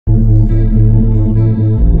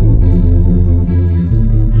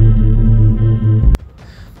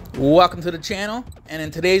Welcome to the channel, and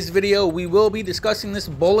in today's video we will be discussing this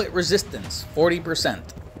bullet resistance 40%.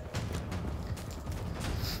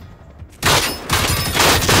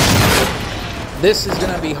 This is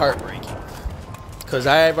going to be heartbreaking because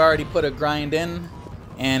I've already put a grind in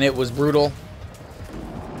and it was brutal.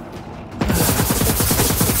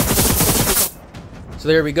 So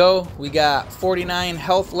there we go. We got 49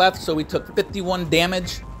 health left, so we took 51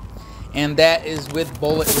 damage, and that is with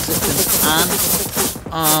bullet resistance on.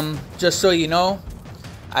 Just so you know,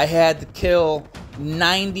 I had to kill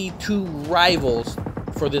 92 rivals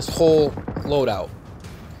for this whole loadout.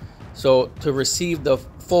 So to receive the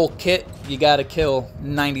full kit, you got to kill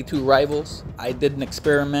 92 rivals. I did an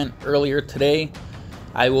experiment earlier today.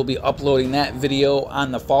 I will be uploading that video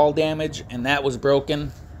on the fall damage, and that was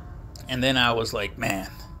broken. And then I was like, man,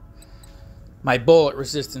 my bullet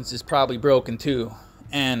resistance is probably broken too.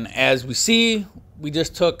 And as we see, we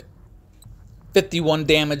just took 51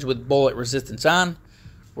 damage with bullet resistance on.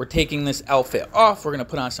 We're taking this outfit off. We're going to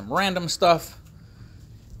put on some random stuff.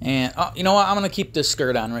 And you know what? I'm going to keep this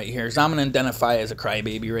skirt on right here. So I'm going to identify as a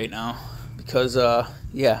crybaby right now. Because,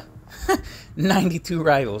 yeah, 92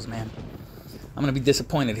 rivals, man. I'm going to be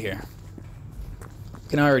disappointed here.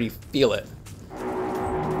 Can already feel it.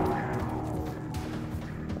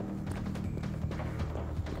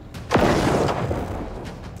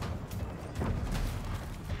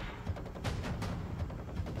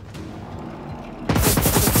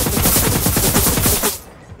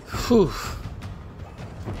 Whew.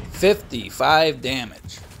 55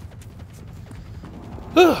 damage.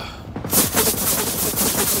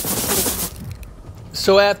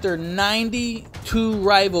 So after 92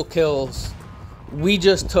 rival kills, we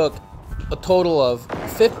just took a total of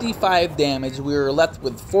 55 damage. We were left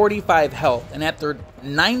with 45 health. And after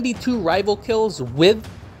 92 rival kills with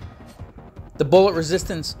the bullet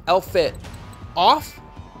resistance outfit off,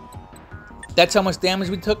 that's how much damage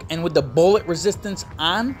we took. And with the bullet resistance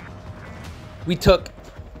on, we took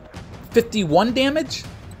 51 damage.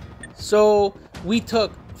 So we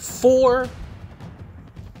took 4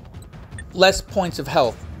 less points of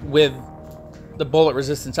health with the bullet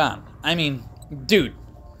resistance on. I mean, dude,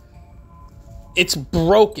 it's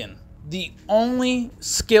broken. The only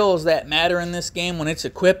skills that matter in this game when it's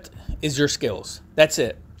equipped is your skills. That's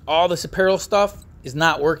it. All this apparel stuff is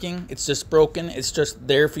not working. It's just broken. It's just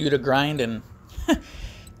there for you to grind and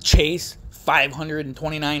chase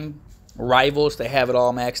 529 rivals to have it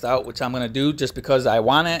all maxed out, which I'm going to do just because I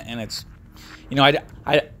want it. And it's, you know,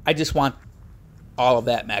 I just want all of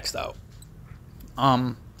that maxed out.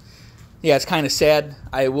 Yeah, it's kind of sad.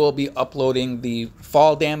 I will be uploading the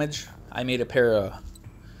fall damage. I made a pair of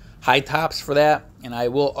high tops for that, and I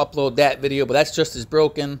will upload that video, but that's just as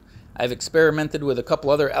broken. I've experimented with a couple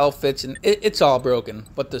other outfits, and it's all broken.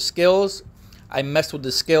 But the skills, I messed with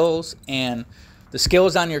the skills, and the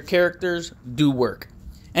skills on your characters do work.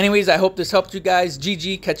 Anyways, I hope this helped you guys.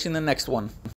 GG, catch you in the next one.